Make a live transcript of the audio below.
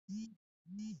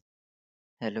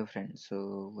Hello friends,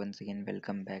 so once again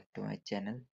welcome back to my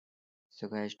channel. So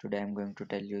guys, today I'm going to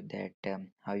tell you that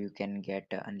how you can get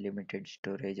unlimited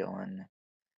storage on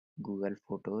Google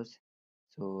Photos.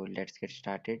 So let's get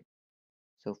started.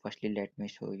 So firstly let me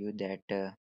show you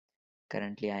that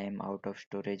currently I am out of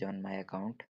storage on my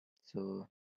account. So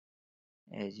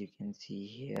as you can see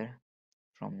here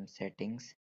from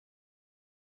settings,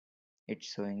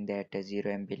 it's showing that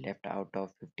 0 MB left out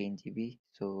of 15 GB.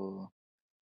 So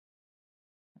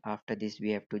after this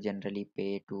we have to generally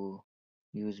pay to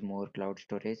use more cloud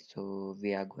storage, so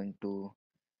we are going to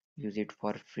use it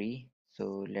for free.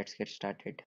 So let's get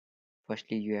started.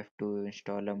 Firstly you have to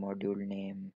install a module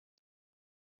named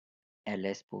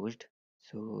ls post.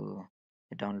 So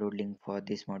the download link for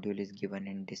this module is given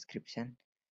in description,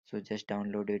 so just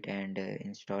download it and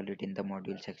install it in the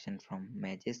module section from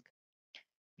magisk.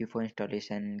 Before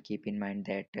installation, keep in mind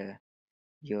that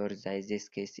your Zydisk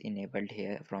is enabled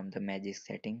here from the magisk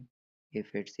setting.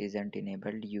 If it isn't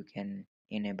enabled, you can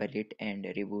enable it and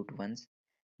reboot once.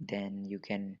 Then you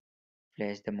can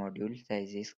flash the module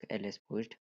Zydisk ls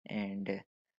post, and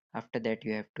after that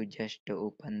you have to just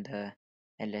open the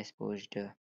ls post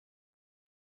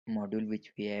module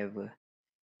which we have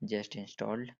just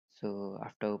installed. So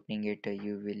after opening it,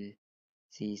 you will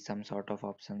see some sort of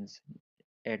options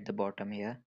at the bottom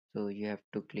here. So you have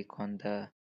to click on the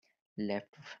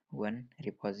left one,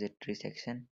 repository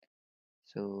section.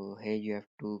 So here you have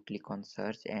to click on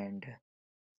search, and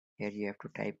here you have to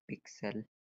type pixel.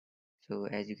 So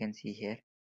as you can see here,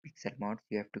 pixel mods,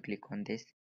 you have to click on this.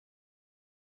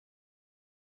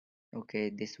 Okay,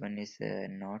 this one is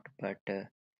not, but you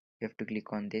have to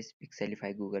click on this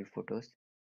pixelify Google Photos.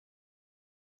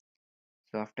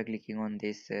 So after clicking on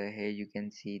this, here you can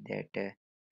see that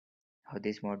how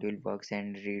this module works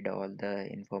and read all the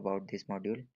info about this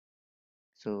module.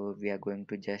 So we are going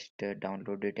to just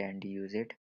download it and use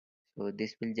it. So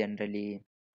this will generally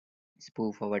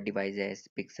spoof our device as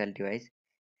pixel device,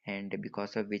 and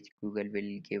because of which Google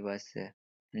will give us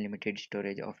unlimited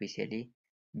storage officially,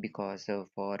 because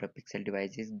for pixel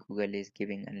devices Google is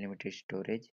giving unlimited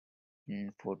storage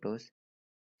in photos.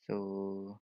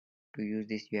 So to use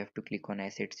this you have to click on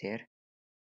assets here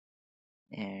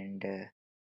and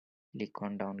click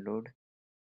on download.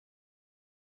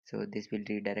 So this will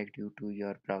redirect you to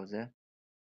your browser.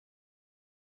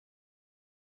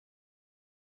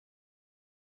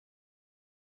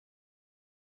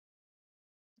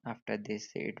 After this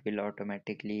it will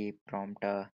automatically prompt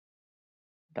a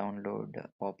download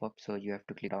pop-up, so you have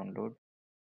to click download.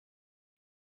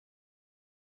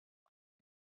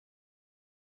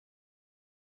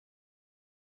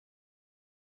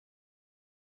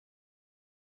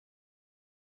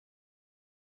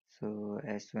 So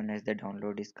as soon as the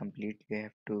download is complete, you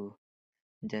have to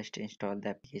just install the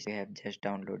application you have just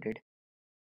downloaded.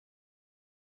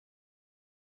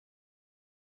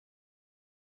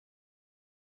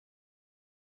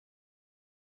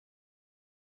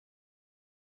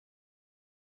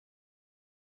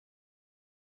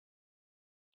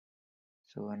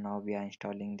 So now we are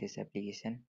installing this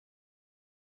application.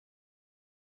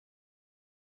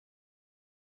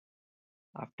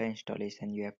 After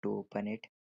installation you have to open it.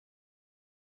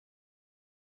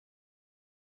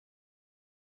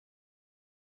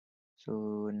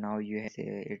 So now you have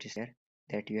it is here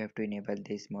that you have to enable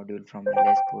this module from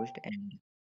ls post, and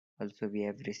also we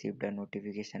have received a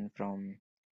notification from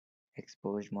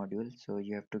exposed module, so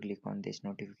you have to click on this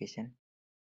notification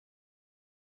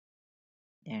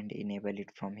and enable it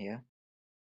from here.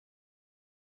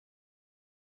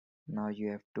 Now you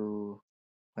have to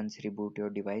once reboot your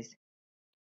device,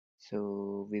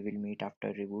 so we will meet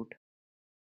after reboot.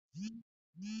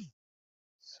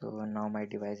 So now my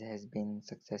device has been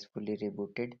successfully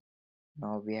rebooted.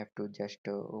 Now we have to just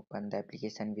open the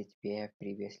application which we have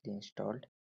previously installed.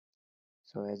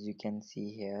 So as you can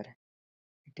see here,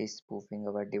 it is spoofing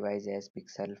our device as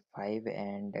Pixel 5,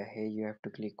 and here you have to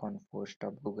click on Force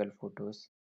Stop Google Photos,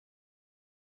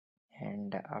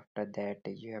 and after that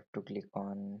you have to click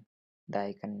on the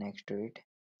icon next to it.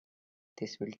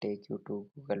 This will take you to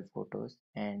Google Photos,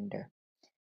 and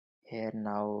here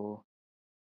now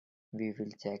we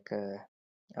will check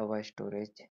our storage.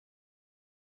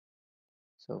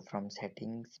 So from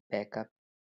settings, backup,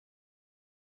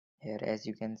 here as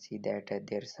you can see that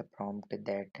there's a prompt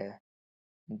that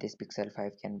this Pixel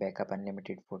 5 can backup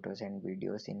unlimited photos and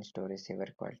videos in storage saver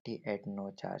quality at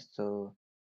no charge. So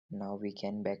now we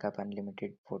can backup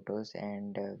unlimited photos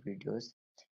and videos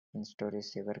in storage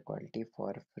saver quality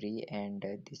for free, and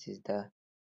this is the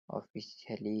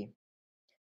officially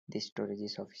this storage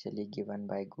is officially given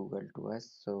by Google to us.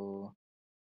 So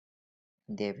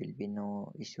there will be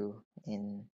no issue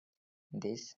in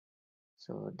this.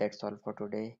 So that's all for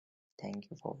today. Thank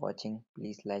you for watching.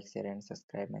 Please like, share and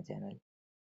subscribe my channel.